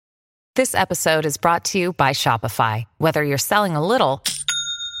This episode is brought to you by Shopify. Whether you're selling a little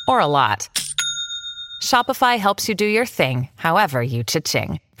or a lot, Shopify helps you do your thing, however you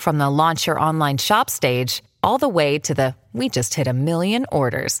cha-ching. From the launch your online shop stage, all the way to the we just hit 1 million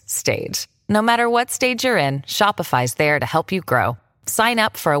orders stage. No matter what stage you're in, Shopify's there to help you grow. Sign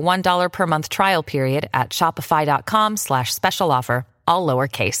up for a $1 per month trial period at shopify.com/special offer, all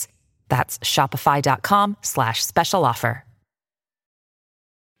lowercase. That's shopify.com/special offer.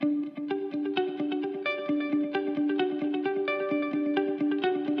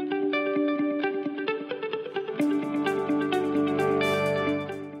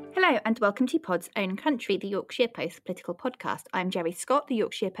 Hello and welcome to Pod's Own Country, the Yorkshire Post political podcast. I'm Jerry Scott, the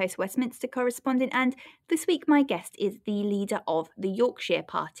Yorkshire Post Westminster correspondent, and this week my guest is the leader of the Yorkshire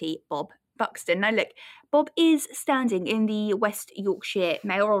Party, Bob Buxton. Now look, Bob is standing in the West Yorkshire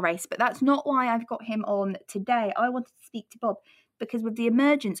mayoral race, but that's not why I've got him on today. I wanted to speak to Bob because with the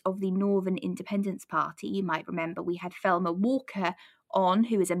emergence of the Northern Independence Party, you might remember we had Felmer Walker on,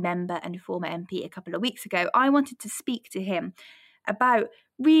 who is a member and former MP, a couple of weeks ago. I wanted to speak to him about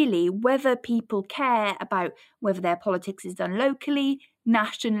really whether people care about whether their politics is done locally,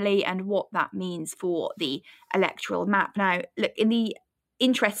 nationally, and what that means for the electoral map. Now, look, in the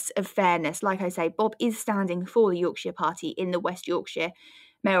interests of fairness, like I say, Bob is standing for the Yorkshire Party in the West Yorkshire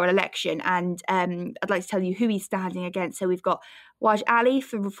mayoral election, and I'd like to tell you who he's standing against. So we've got Waj Ali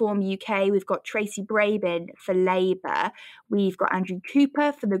for Reform UK, we've got Tracy Brabin for Labour, we've got Andrew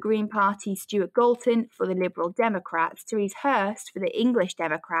Cooper for the Green Party, Stuart Galton for the Liberal Democrats, Therese Hurst for the English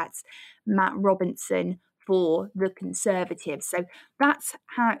Democrats, Matt Robinson for the Conservatives. So that's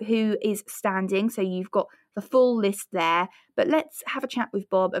who is standing. So you've got the full list there, but let's have a chat with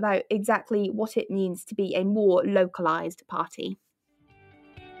Bob about exactly what it means to be a more localised party.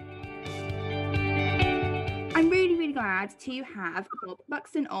 I'm really glad to have Bob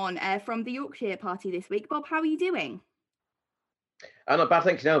Buxton on from the Yorkshire Party this week. Bob, how are you doing? Not bad,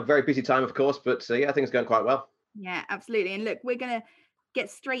 thank you. Very busy time, of course, but yeah, things are going quite well. Yeah, absolutely. And look, we're going to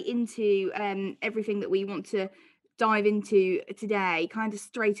get straight into everything that we want to dive into today, kind of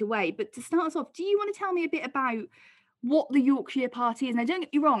straight away. But to start us off, do you want to tell me a bit about what the Yorkshire Party is? Now, don't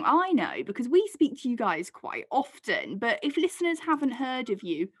get me wrong, I know because we speak to you guys quite often, but if listeners haven't heard of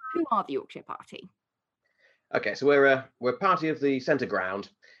you, who are the Yorkshire Party? Okay, so we're a party of the centre ground,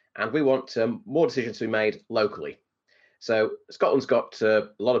 and we want more decisions to be made locally. So Scotland's got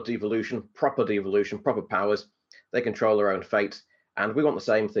a lot of devolution, proper powers. They control their own fate, and we want the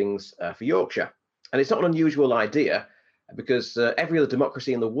same things for Yorkshire. And it's not an unusual idea because every other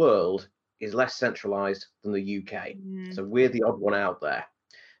democracy in the world is less centralised than the UK. So we're the odd one out there.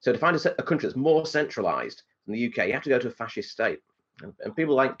 So to find a country that's more centralised than the UK, you have to go to a fascist state. And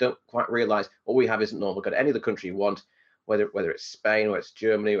people don't quite realise what we have isn't normal. Go to any other country you want, whether it's Spain, or it's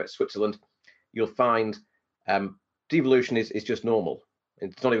Germany, or it's Switzerland, you'll find devolution is just normal.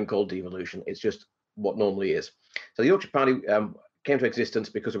 It's not even called devolution, it's just what normally is. So the Yorkshire Party came to existence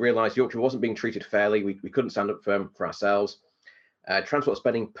because we realised Yorkshire wasn't being treated fairly. We couldn't stand up for ourselves. Transport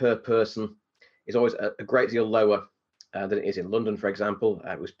spending per person is always a great deal lower than it is in London, for example.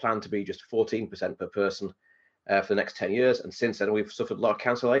 It was planned to be just 14% per person for the next 10 years. And since then, we've suffered a lot of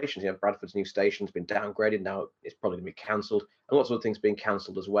cancellations. Bradford's new station's been downgraded. Now it's probably going to be cancelled, and lots of other things being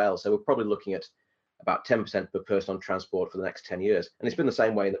cancelled as well. So we're probably looking at about 10% per person on transport for the next 10 years. And it's been the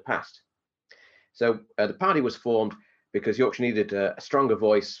same way in the past. So the party was formed because Yorkshire needed a stronger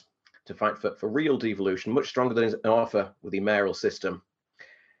voice to fight for real devolution, much stronger than is an offer with the mayoral system.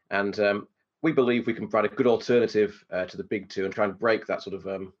 And we believe we can provide a good alternative to the big two and try and break that sort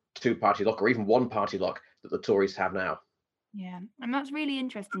of two-party lock, or even one-party lock, that the Tories have now. Yeah, and that's really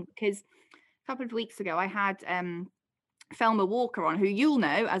interesting because a couple of weeks ago I had Felmer Walker on, who you'll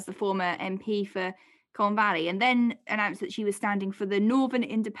know as the former MP for Colne Valley, and then announced that she was standing for the Northern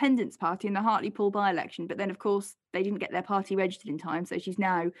Independence Party in the Hartlepool by-election. But then, of course, they didn't get their party registered in time, so she's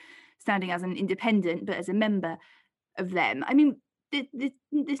now standing as an independent, but as a member of them. I mean,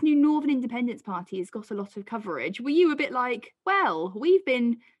 this new Northern Independence Party has got a lot of coverage. Were you a bit like, well, we've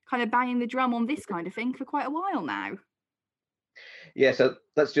been kind of banging the drum on this kind of thing for quite a while now? Yeah, so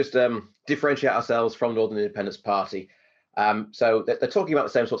let's just differentiate ourselves from Northern Independence Party. So they're talking about the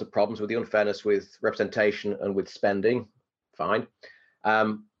same sorts of problems with the unfairness with representation and with spending. Fine.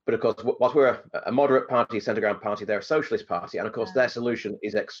 But of course, whilst we're a moderate party, centre ground party, they're a socialist party. And of course, their solution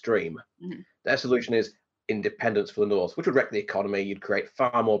is extreme. Mm-hmm. Their solution is independence for the North, which would wreck the economy. You'd create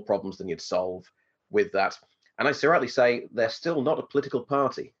far more problems than you'd solve with that. And I so rightly say they're still not a political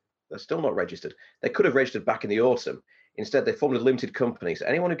party. They're still not registered. They could have registered back in the autumn. Instead, they formed a limited company. So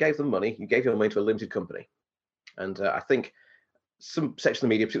anyone who gave them money, you gave your money to a limited company. And I think some section of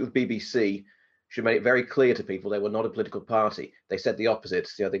the media, particularly the BBC, should make it very clear to people they were not a political party. They said the opposite.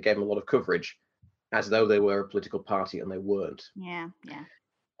 They gave them a lot of coverage as though they were a political party, and they weren't. Yeah.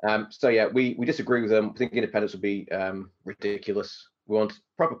 So yeah, we disagree with them. We think independence would be ridiculous. We want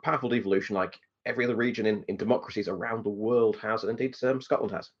proper powerful devolution like every other region in democracies around the world has, and indeed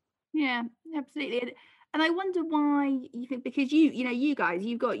Scotland has. Yeah, absolutely. And I wonder why you think, because you guys,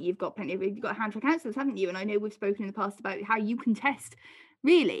 you've got a handful of councillors, haven't you? And I know we've spoken in the past about how you contest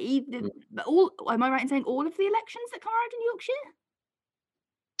really am I right in saying all of the elections that come around in Yorkshire?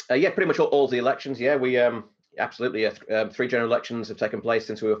 Yeah, pretty much all the elections. Yeah, we absolutely. 3 general elections have taken place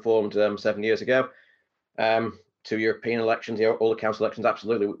since we were formed 7 years ago. 2 European elections, all the council elections.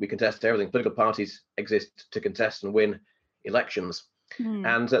 Absolutely, we contest everything. Political parties exist to contest and win elections.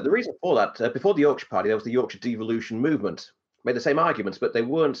 And the reason for that, before the Yorkshire Party, there was the Yorkshire Devolution Movement. Made the same arguments, but they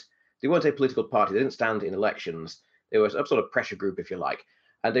weren't a political party. They didn't stand in elections. They were some sort of pressure group, if you like.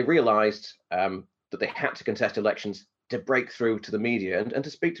 And they realised that they had to contest elections to break through to the media and to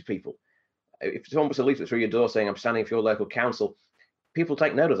speak to people. If someone was to leaflet through your door saying, I'm standing for your local council, people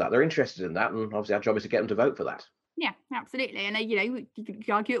take note of that. They're interested in that. And obviously our job is to get them to vote for that. Yeah, absolutely. And, you could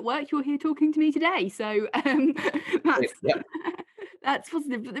argue at work, you're here talking to me today. So that's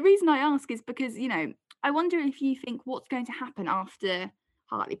positive. But the reason I ask is because, I wonder if you think what's going to happen after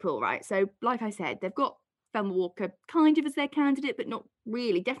Hartlepool, right? So like I said, they've got Thelma Walker kind of as their candidate, but not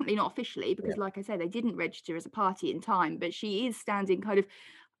really, definitely not officially, because like I said, they didn't register as a party in time, but she is standing kind of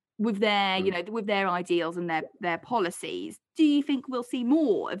with their, with their ideals and their policies. Do you think we'll see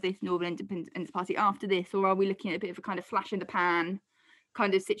more of this Northern Independence Party after this, or are we looking at a bit of a kind of flash in the pan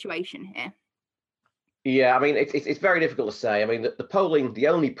kind of situation here? Yeah, I mean, it's very difficult to say. I mean, the polling, the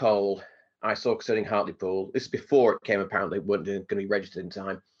only poll I saw concerning Hartlepool, this is before it became apparent they weren't going to be registered in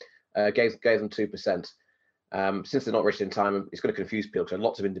time, gave them 2%. Since they're not registered in time, it's going to confuse people because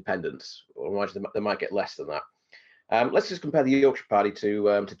lots of independents, or otherwise they might get less than that. Let's just compare the Yorkshire Party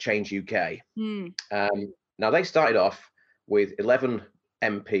to Change UK. Now, they started off with 11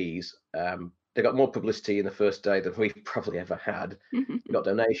 MPs. They got more publicity in the first day than we've probably ever had. They got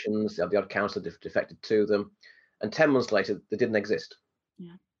donations, they had the odd councillor defected to them. And 10 months later, they didn't exist.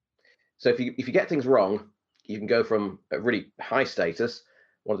 Yeah. So if you get things wrong, you can go from a really high status,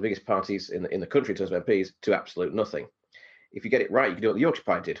 one of the biggest parties in the country in terms of MPs, to absolute nothing. If you get it right, you can do what the Yorkshire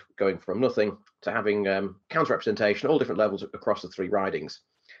Party did, going from nothing to having council representation, all different levels across the 3 ridings,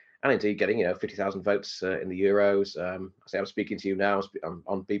 and indeed getting 50,000 votes in the Euros. I I'm speaking to you now. I'm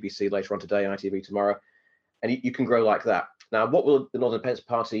on BBC later on today, ITV tomorrow, and you can grow like that. Now, what will the Northern Independence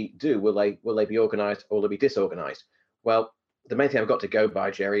Party do? Will they be organised or will they be disorganised? Well, the main thing I've got to go by,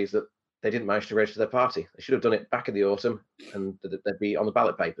 Jerry, is that they didn't manage to register their party. They should have done it back in the autumn, and they'd be on the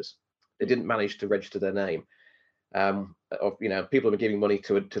ballot papers. They didn't manage to register their name. People have been giving money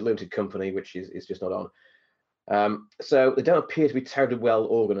to a limited company, which is just not on. So they don't appear to be terribly well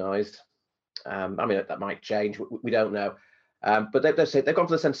organised. I mean, that might change. We don't know. But they've gone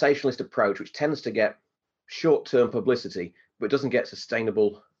for the sensationalist approach, which tends to get short-term publicity, but doesn't get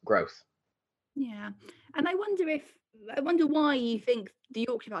sustainable growth. Yeah, and I wonder why you think the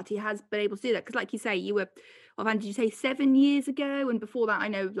Yorkshire Party has been able to do that. Because, like you say, you were, did you say 7 years ago? And before that, I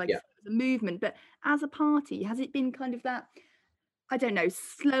know, the movement. But as a party, has it been kind of that, I don't know,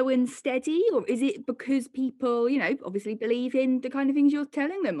 slow and steady? Or is it because people, obviously believe in the kind of things you're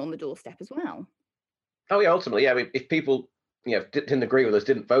telling them on the doorstep as well? Oh, yeah, ultimately, yeah. I mean, if people, didn't agree with us,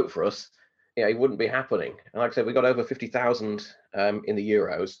 didn't vote for us, it wouldn't be happening. And like I said, we got over 50,000 in the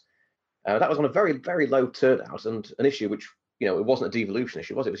Euros. That was on a very, very low turnout, and an issue which, it wasn't a devolution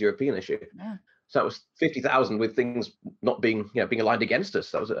issue, it was a European issue. Yeah. So that was 50,000 with things not being, being aligned against us.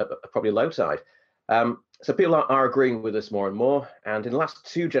 That was probably a low tide. So people are agreeing with us more and more. And in the last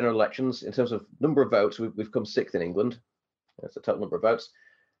 2 general elections, in terms of number of votes, we've come 6th in England. That's the total number of votes.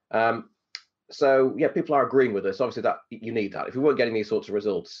 So yeah, people are agreeing with us. Obviously, that you need that. If we weren't getting these sorts of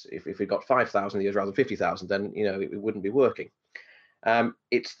results, if we got 5,000 years rather than 50,000, then it wouldn't be working.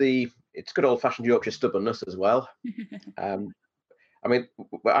 It's good old-fashioned Yorkshire stubbornness as well. I mean,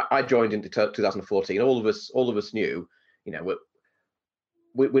 I joined in 2014. All of us knew,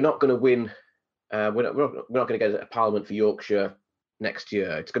 we're not going to win. We're not going to get a parliament for Yorkshire next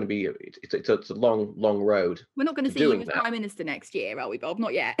year. It's going to be it's a long road. We're not going to see you as Prime Minister next year, are we, Bob?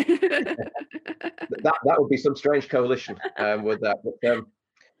 Not yet. that would be some strange coalition with that.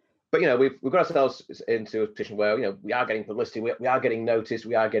 But we've got ourselves into a position where we are getting publicity, we are getting noticed,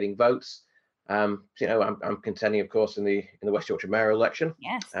 we are getting votes. I'm contending, of course, in the West Yorkshire mayoral election.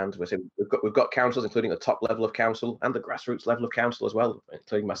 Yes. And we've got councils, including the top level of council and the grassroots level of council as well,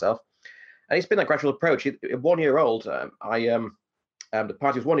 including myself. And it's been that gradual approach. At 1 year old, I the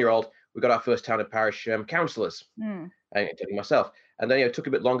party was 1 year old, we got our first town and parish councillors, including myself. And then it took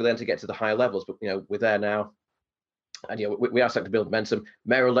a bit longer then to get to the higher levels, but we're there now. And we are starting to build momentum.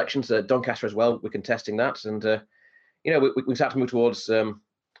 Mayor elections, Doncaster as well, we're contesting that. And we start to move towards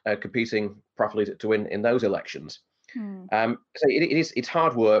competing properly to win in those elections. So it's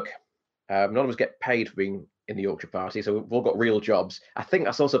hard work. None of us get paid for being in the Yorkshire Party, so we've all got real jobs. I think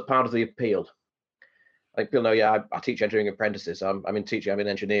that's also part of the appeal. I think people know, I teach engineering apprentices. I'm in teaching, I'm in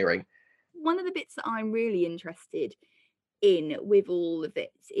engineering. One of the bits that I'm really interested in with all of this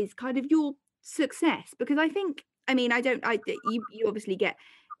is kind of your success, because you obviously get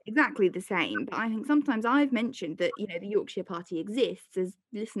exactly the same, but I think sometimes I've mentioned that the Yorkshire Party exists. As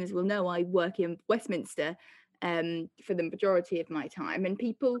listeners will know, I work in Westminster for the majority of my time, and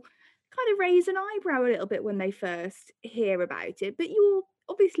people kind of raise an eyebrow a little bit when they first hear about it, but you're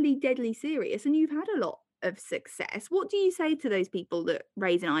obviously deadly serious and you've had a lot of success. What do you say to those people that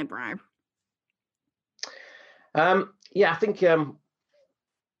raise an eyebrow? I think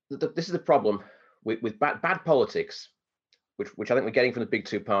this is the problem with bad politics, which I think we're getting from the big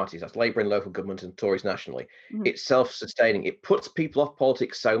two parties. That's Labour in local government and Tories nationally. It's self-sustaining. It puts people off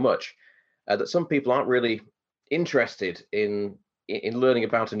politics so much that some people aren't really interested in learning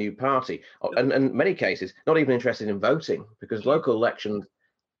about a new party, and in many cases not even interested in voting, because local elections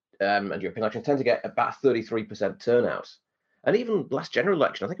and European elections tend to get about 33% turnout. And even last general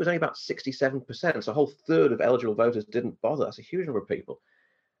election, I think it was only about 67%. So a whole third of eligible voters didn't bother. That's a huge number of people.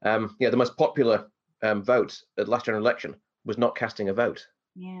 The most popular vote at the last general election was not casting a vote.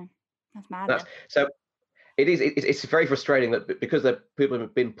 Yeah, that's mad. So it's very frustrating that because the people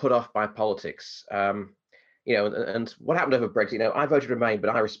have been put off by politics. And what happened over Brexit, I voted Remain, but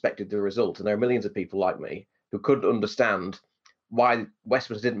I respected the result. And there are millions of people like me who couldn't understand why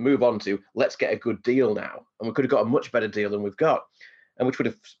Westminster didn't move on to let's get a good deal now. And we could have got a much better deal than we've got, and which would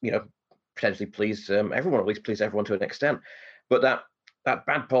have, potentially pleased everyone, at least pleased everyone to an extent. But that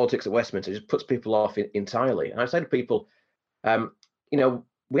bad politics at Westminster just puts people off entirely. And I say to people,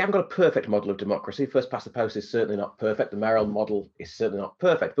 we haven't got a perfect model of democracy. First past the post is certainly not perfect. The mayoral model is certainly not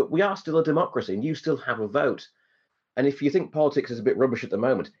perfect, but we are still a democracy and you still have a vote. And if you think politics is a bit rubbish at the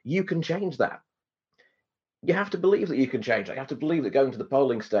moment, you can change that. You have to believe that you can change that. You have to believe that going to the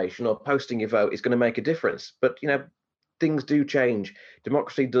polling station or posting your vote is going to make a difference. But, things do change.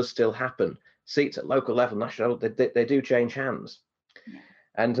 Democracy does still happen. Seats at local level, national level, they do change hands. Yeah.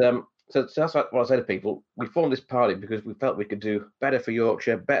 And so that's what I say to people. We formed this party because we felt we could do better for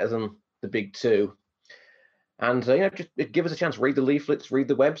Yorkshire, better than the big two. And, just give us a chance. Read the leaflets, read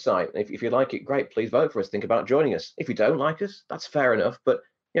the website. If you like it, great. Please vote for us. Think about joining us. If you don't like us, that's fair enough. But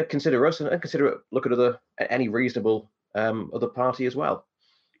consider us and look at any reasonable other party as well.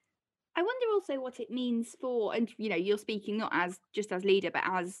 I wonder also what it means for, and you're speaking not as just as leader, but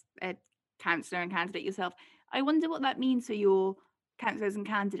as a councillor and candidate yourself. I wonder what that means for your councillors and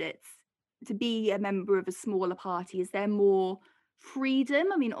candidates to be a member of a smaller party. Is there more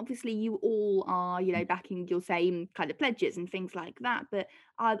freedom? I mean, obviously you all are, backing your same kind of pledges and things like that, but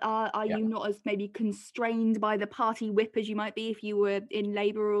are you not as maybe constrained by the party whip as you might be if you were in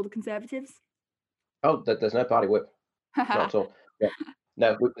Labour or the Conservatives? Oh, there's no party whip. Not at all. Yeah.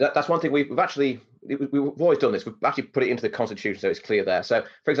 No, that's one thing we've always done this. We've actually put it into the constitution so it's clear there. So,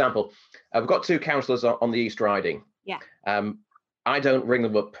 for example, we've got two councillors on the East Riding. Yeah. I don't ring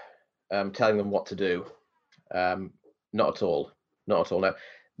them up telling them what to do. Not at all. Not at all. No,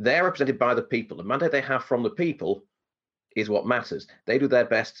 they're represented by the people. The mandate they have from the people is what matters. They do their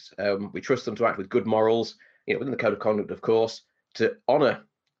best. We trust them to act with good morals, within the code of conduct, of course, to honour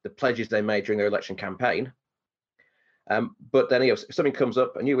the pledges they made during their election campaign. But then, if something comes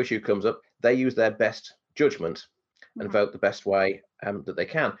up, a new issue comes up, they use their best judgment and vote the best way that they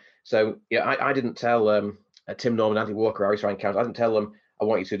can. So, I didn't tell Tim Norman, Andy Walker, our East Riding Council, I didn't tell them I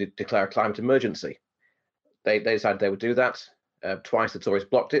want you to declare a climate emergency. They decided they would do that. Twice the Tories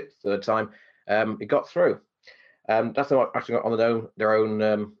blocked it. Third time, it got through. That's not actually on their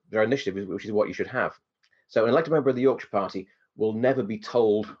own initiative, which is what you should have. So, an elected member of the Yorkshire Party will never be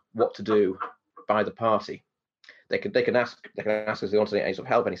told what to do by the party. They can ask us if they want any sort of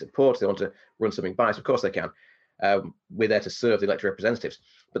help, any support, if they want to run something by us. Of course they can. We're there to serve the elected representatives.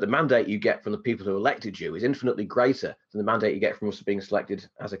 But the mandate you get from the people who elected you is infinitely greater than the mandate you get from us being selected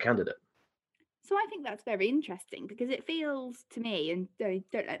as a candidate. So I think that's very interesting, because it feels to me, and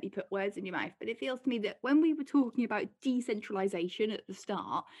don't let me put words in your mouth, but it feels to me that when we were talking about decentralisation at the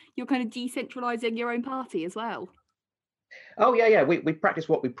start, you're kind of decentralising your own party as well. Oh yeah. We practice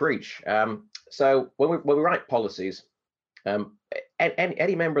what we preach. So when we write policies,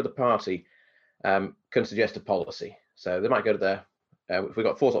 any member of the party can suggest a policy. So they might go to if we've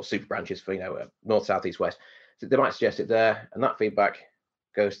got 4 sort of super branches for, north, south, east, west, so they might suggest it there, and that feedback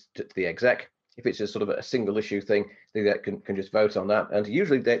goes to the exec. If it's a sort of a single issue thing, the exec can just vote on that, and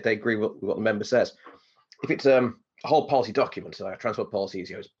usually they agree with what the member says. If it's a whole policy document, so our transport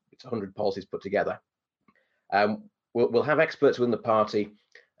policies, it's 100 policies put together, we'll have experts within the party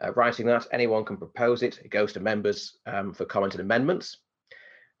writing that. Anyone can propose it. It goes to members for comment and amendments,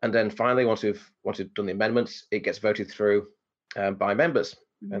 and then finally, once we've done the amendments, it gets voted through by members,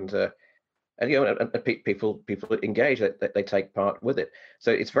 and people engage. They take part with it.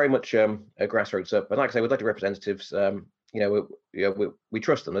 So it's very much a grassroots up. But like I say, with elected representatives, we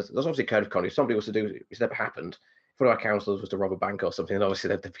trust them. There's obviously a code of conduct. If somebody was to do, it's never happened. If one of our councillors was to rob a bank or something, then obviously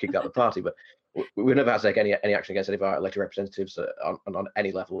they've kicked out the party. But we've never had to take any action against any of our elected representatives on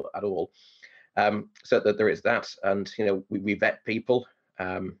any level at all. So that there is that, and we vet people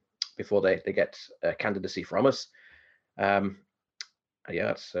before they get candidacy from us.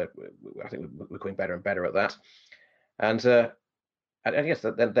 That's I think we're going better and better at that, and yes,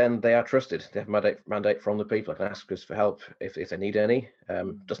 then they are trusted. They have mandate from the people. They can ask us for help if they need any.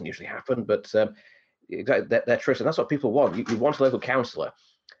 Doesn't usually happen, but they're trusted. That's what people want. You want a local councillor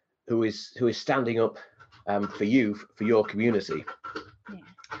who is standing up for you, for your community.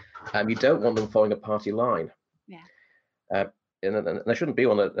 Yeah. You don't want them following a party line. Yeah. And there shouldn't be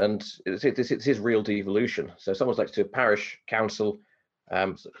one. And it's his real devolution. So someone's elected to a parish council,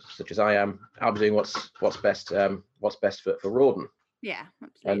 such as I am. I'll be doing what's best for Rawdon. Yeah,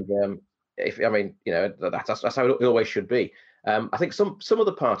 absolutely. And that's how it always should be. I think some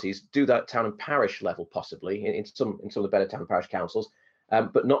other parties do that at town and parish level, possibly in some of the better town and parish councils,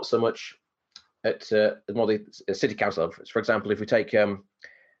 but not so much at more the city council level. For example, if we take,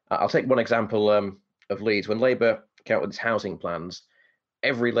 I'll take one example of Leeds. When Labour came out with its housing plans,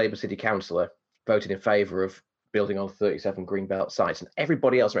 every Labour city councillor voted in favour of building on 37 greenbelt sites, and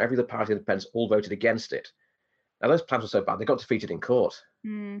everybody else from every other party independents all voted against it. Now those plans were so bad they got defeated in court.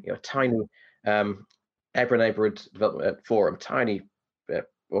 A tiny Ebra Neighbourhood Development Forum, tiny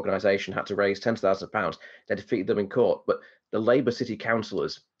organisation, had to raise £10,000. They defeated them in court, but the Labour city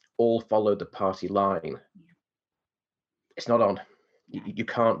councillors all followed the party line. It's not on. You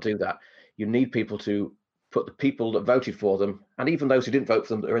can't do that. You need people to put the people that voted for them, and even those who didn't vote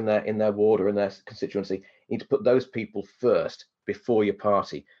for them that are in their ward or in their constituency, you need to put those people first before your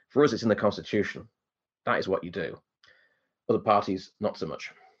party. For us, it's in the Constitution. That is what you do. Other parties, not so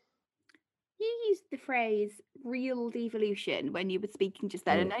much. You used the phrase real devolution when you were speaking just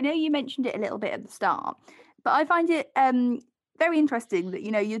then, and I know you mentioned it a little bit at the start, but I find it very interesting that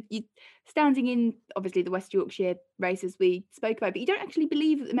you're standing in obviously the West Yorkshire race as we spoke about, but you don't actually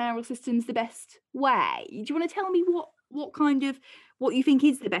believe that the mayoral system's the best way. Do you want to tell me what you think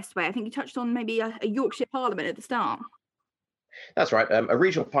is the best way? I think you touched on maybe a Yorkshire Parliament at the start. That's right, a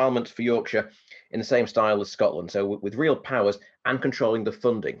regional parliament for Yorkshire in the same style as Scotland, so with real powers and controlling the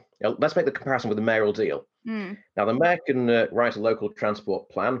funding. Now, let's make the comparison with the mayoral deal. Now, the mayor can write a local transport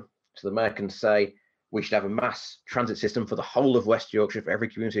plan, so the mayor can say we should have a mass transit system for the whole of West Yorkshire, for every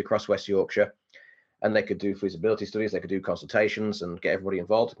community across West Yorkshire, and they could do feasibility studies, they could do consultations and get everybody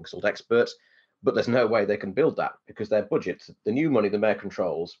involved and consult experts, but there's no way they can build that because their budget, the new money the mayor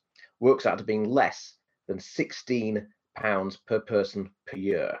controls, works out to being less than £16 per person per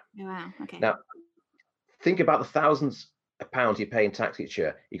year. Oh, wow. Okay. Now, think about the thousands of pounds you pay in tax each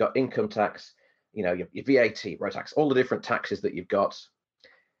year. You got income tax, your VAT, road tax, all the different taxes that you've got.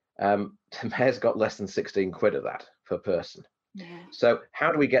 The mayor's got less than 16 quid of that per person. Yeah. So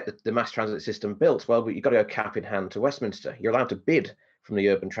how do we get the mass transit system built? Well, you've got to go cap in hand to Westminster. You're allowed to bid from the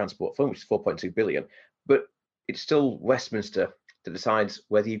Urban Transport Fund, which is 4.2 billion, but it's still Westminster that decides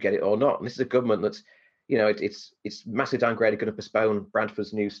whether you get it or not. And this is a government that's it's massively downgraded, going to postpone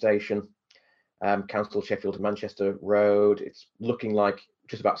Brantford's new station, cancel Sheffield to Manchester Road. It's looking like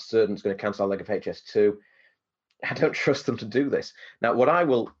just about certain it's going to cancel our leg of HS2. I don't trust them to do this. Now, what I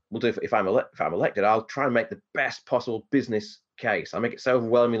will do if I'm elected, I'll try and make the best possible business case. I'll make it so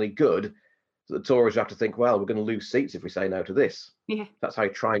overwhelmingly good that the Tories have to think, well, we're going to lose seats if we say no to this. Yeah. That's how you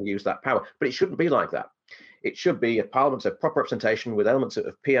try and use that power. But it shouldn't be like that. It should be a parliament, so proper representation with elements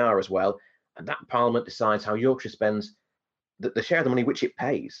of PR as well. And that parliament decides how Yorkshire spends the share of the money which it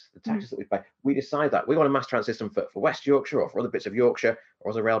pays, the taxes that we pay. We decide that. We want a mass transit system for West Yorkshire or for other bits of Yorkshire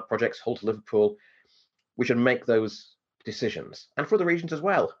or other rail projects, Hull to Liverpool. We should make those decisions. And for other regions as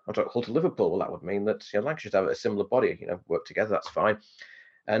well. I'm talking Hull to Liverpool. Well, that would mean that Lancashire should have a similar body, work together. That's fine.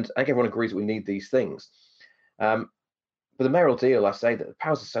 And I think everyone agrees that we need these things. But the mayoral deal, I say that the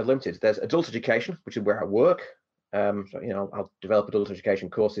powers are so limited. There's adult education, which is where I work. I'll develop adult education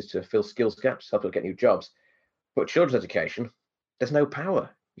courses to fill skills gaps, help people get new jobs. But children's education, there's no power.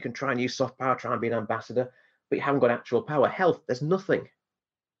 You can try and use soft power, try and be an ambassador, but you haven't got actual power. Health, there's nothing,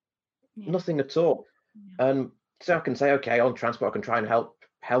 nothing at all. And so I can say, okay, on transport, I can try and help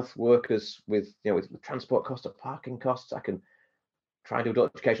health workers with, with transport costs or parking costs. I can try and do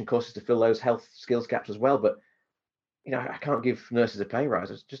adult education courses to fill those health skills gaps as well. But, I can't give nurses a pay rise.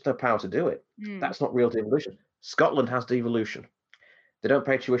 There's just no power to do it. That's not real devolution. Scotland has devolution. They don't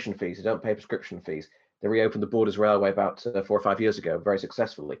pay tuition fees. They don't pay prescription fees. They reopened the Borders Railway about 4 or 5 years ago, very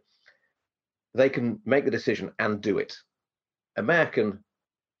successfully. They can make the decision and do it. A mayor can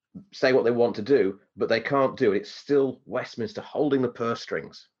say what they want to do, but they can't do it. It's still Westminster holding the purse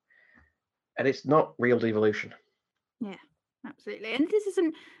strings. And it's not real devolution. Yeah, absolutely. And this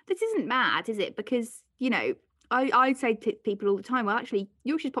isn't mad, is it? Because, I say to people all the time, well, actually,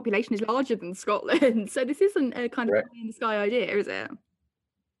 Yorkshire's population is larger than Scotland. So this isn't a kind of pie in the sky idea, is it?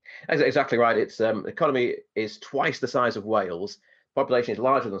 Exactly right. It's the economy is twice the size of Wales. Population is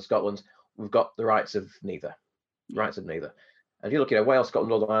larger than Scotland's. We've got the rights of neither. Rights of neither. And if you look, Wales, Scotland,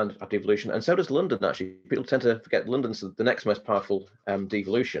 Northern Ireland have devolution, and so does London. Actually, people tend to forget London's the next most powerful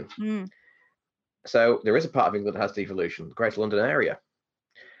devolution. So there is a part of England that has devolution, the Greater London area.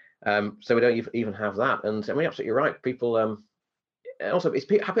 So we don't even have that. And I mean, absolutely right. People also, it's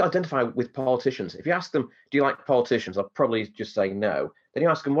happy to identify with politicians. If you ask them, do you like politicians? I'll probably just say no. Then you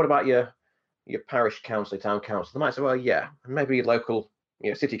ask them, what about your parish council, town council? They might say, well, yeah, maybe local,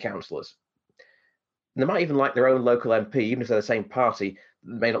 city councillors. And they might even like their own local MP, even if they're the same party,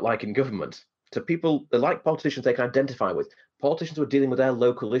 they may not like in government. So people, they like politicians they can identify with. Politicians who are dealing with their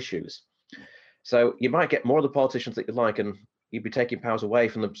local issues. So you might get more of the politicians that you like, and you'd be taking powers away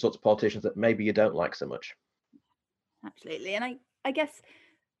from the sorts of politicians that maybe you don't like so much. Absolutely. And I guess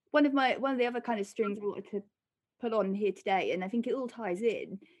one of the other kind of strings I wanted to put on here today, and I think it all ties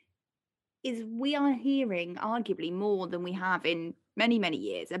in, is we are hearing arguably more than we have in many, many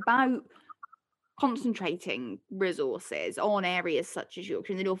years about concentrating resources on areas such as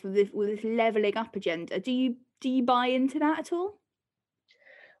Yorkshire in the north with this levelling up agenda. Do you buy into that at all?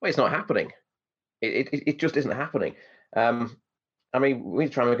 Well, it's not happening. It just isn't happening. I mean, we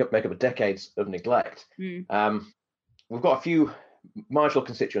try and make up a decades of neglect. We've got a few marginal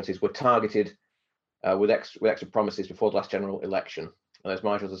constituencies were targeted with extra promises before the last general election, and those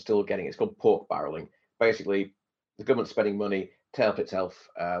marginals are still getting it. It's called pork barreling. Basically, the government's spending money to help itself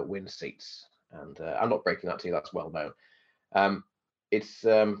win seats. And I'm not breaking that to you; that's well known. It's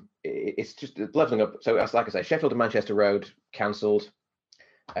just levelling up. So, like I say, Sheffield and Manchester Road cancelled.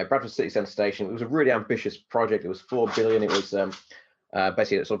 Bradford City Centre Station. It was a really ambitious project. It was 4 billion. It was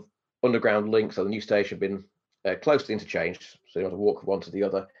basically a sort of underground link. So the new station had been close to the interchange, so you had to walk from one to the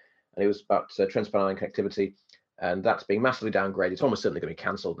other. And it was about Trans-Pennine connectivity, and that's being massively downgraded. It's almost certainly going to be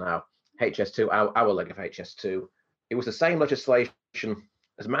cancelled now. HS2, our leg of HS2. It was the same legislation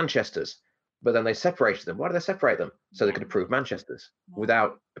as Manchester's, but then they separated them. Why did they separate them? So they could approve Manchester's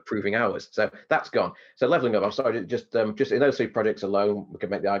without approving ours. So that's gone. So levelling up, I'm sorry, just in those 3 projects alone, we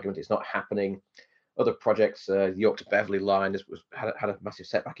can make the argument it's not happening. Other projects, the York to Beverley line had a massive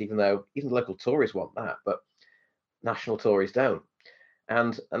setback, even though even the local Tories want that, but national Tories don't.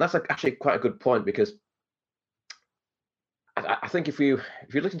 And that's actually quite a good point, because I think if you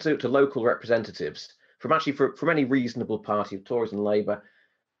listen to local representatives from any reasonable party, Tories and Labour,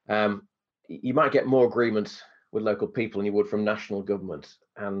 you might get more agreement with local people than you would from national government.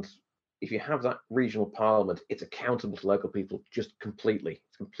 And if you have that regional parliament, it's accountable to local people just completely.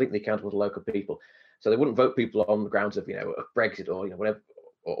 It's completely accountable to local people. So they wouldn't vote people on the grounds of of Brexit or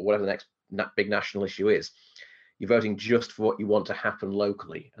whatever the next big national issue is. You're voting just for what you want to happen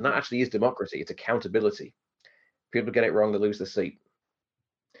locally, and that actually is democracy. It's accountability. People get it wrong, they lose their seat.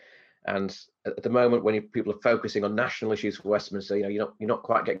 And at the moment, when people are focusing on national issues for Westminster, you're not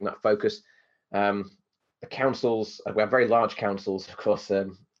quite getting that focus. The councils, we have very large councils, of course,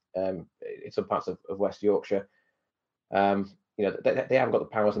 in some parts of West Yorkshire. They haven't got the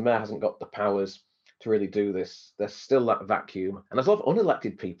powers. The mayor hasn't got the powers to really do this. There's still that vacuum, and there's a lot of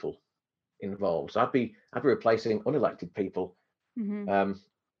unelected people involved. So I'd be replacing unelected people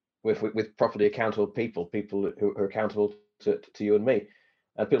with properly accountable people who are accountable to you and me.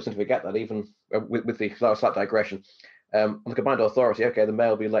 And people seem to forget that, even with the slight digression. On the combined authority, okay, the mayor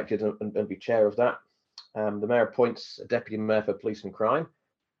will be elected and be chair of that. The mayor appoints a deputy mayor for police and crime.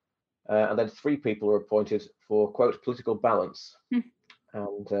 And then 3 people are appointed for, quote, political balance.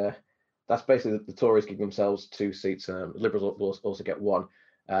 And that's basically the Tories giving themselves 2 seats. Liberals will also get 1,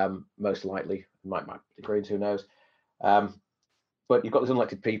 most likely. Might be Greens, who knows. But you've got these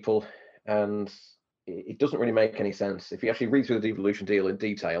unelected people, and it doesn't really make any sense. If you actually read through the devolution deal in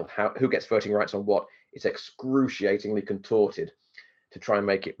detail, who gets voting rights on what, it's excruciatingly contorted. to try and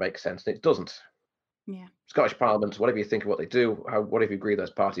make it make sense, and it doesn't. Yeah. Scottish Parliament, whatever you think of what they do, whatever you agree with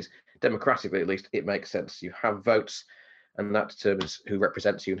those parties, democratically at least, it makes sense. You have votes, and that determines who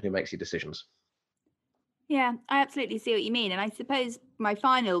represents you and who makes your decisions. Yeah, I absolutely see what you mean. And I suppose my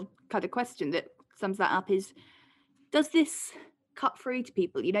final kind of question that sums that up is, does this cut through to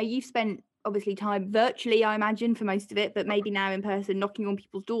people? You know, you've spent obviously time virtually, I imagine, for most of it, but maybe now in person, knocking on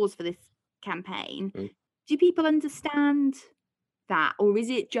people's doors for this campaign. Do people understand that? Or is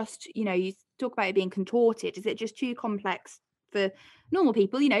it just, you know, you talk about it being contorted, is it just too complex for normal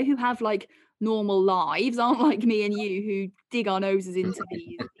people, you know, who have like normal lives, aren't like me and you, who dig our noses into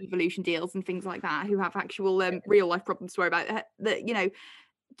these evolution deals and things like that, who have actual real life problems to worry about? That, you know,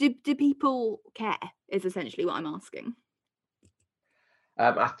 do people care, is essentially what I'm asking.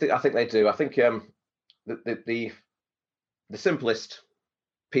 I think they do. I think the simplest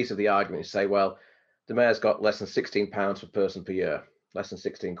piece of the argument is say, well, the mayor's got less than £16 per person per year, less than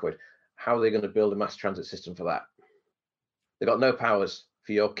 16 quid. How are they going to build a mass transit system for that? They've got no powers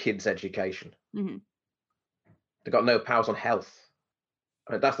for your kids' education. Mm-hmm. They've got no powers on health.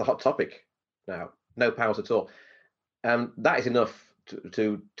 I mean, that's the hot topic now. No powers at all. That is enough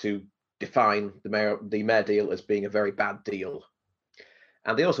to define the mayor deal as being a very bad deal.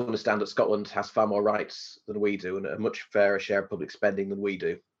 And they also understand that Scotland has far more rights than we do, and a much fairer share of public spending than we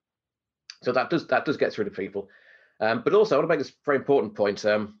do. So that does get through to people. But also, I want to make this very important point.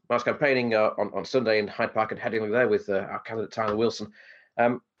 I was campaigning on Sunday in Hyde Park and Headingley there with our candidate Tyler Wilson.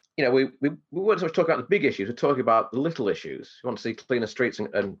 You know, we weren't so much talking about the big issues. We're talking about the little issues. You want to see cleaner streets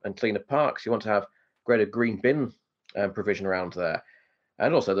and cleaner parks. You want to have greater green bin provision around there,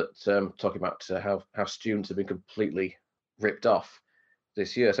 and also that talking about how students have been completely ripped off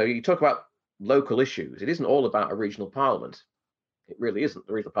this year. So you talk about local issues. It isn't all about a regional parliament. It really isn't.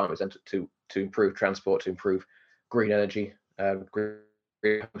 The regional parliament is entered to improve transport, to improve green energy,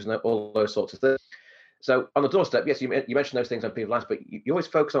 all those sorts of things. So on the doorstep, yes, you mentioned those things when people ask, but you always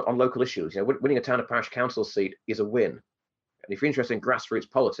focus on local issues. You know, winning a town and parish council seat is a win. And if you're interested in grassroots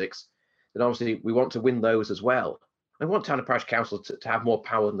politics, then obviously we want to win those as well. We want town and parish councils to have more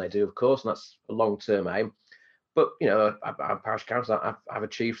power than they do, of course, and that's a long-term aim. But, you know, our parish council, I've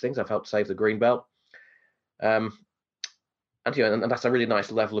achieved things. I've helped save the Green Belt. And, you know, and that's a really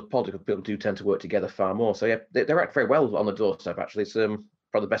nice level of politics. People do tend to work together far more. So, yeah, they react very well on the doorstep, actually. It's probably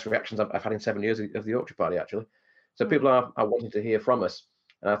the best reactions I've had in 7 years of the Yorkshire Party, actually. So people are wanting to hear from us.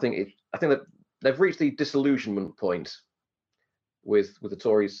 And I think that they've reached the disillusionment point with the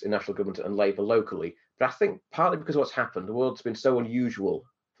Tories in national government and Labour locally. But I think partly because of what's happened, the world's been so unusual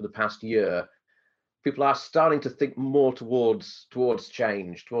for the past year. People are starting to think more towards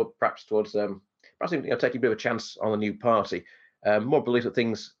change, perhaps taking a bit of a chance on a new party. More belief that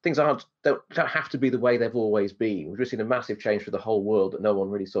things don't have to be the way they've always been. We've just seen a massive change for the whole world that no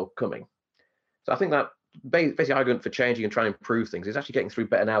one really saw coming. So I think that basic argument for changing and trying to improve things is actually getting through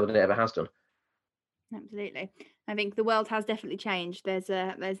better now than it ever has done. Absolutely. I think the world has definitely changed. There's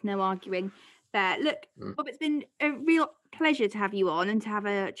no arguing there. Look, Bob, it's been a real pleasure to have you on and to have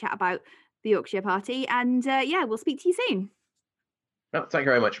a chat about the Yorkshire Party. And yeah, we'll speak to you soon. No, thank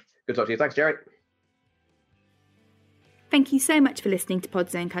you very much. Good to talk to you. Thanks, Jerry. Thank you so much for listening to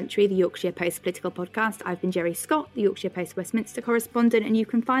Podzone Country, the Yorkshire Post political podcast. I've been Jerry Scott, the Yorkshire Post Westminster correspondent, and you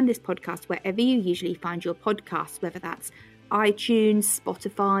can find this podcast wherever you usually find your podcasts, whether that's iTunes,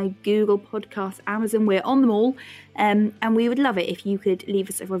 Spotify, Google Podcasts, Amazon. We're on them all. And we would love it if you could leave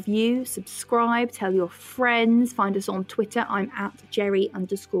us a review, subscribe, tell your friends, find us on Twitter. I'm at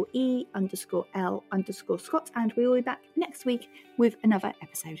Jerry_E_L_Scott, and we will be back next week with another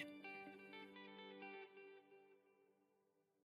episode.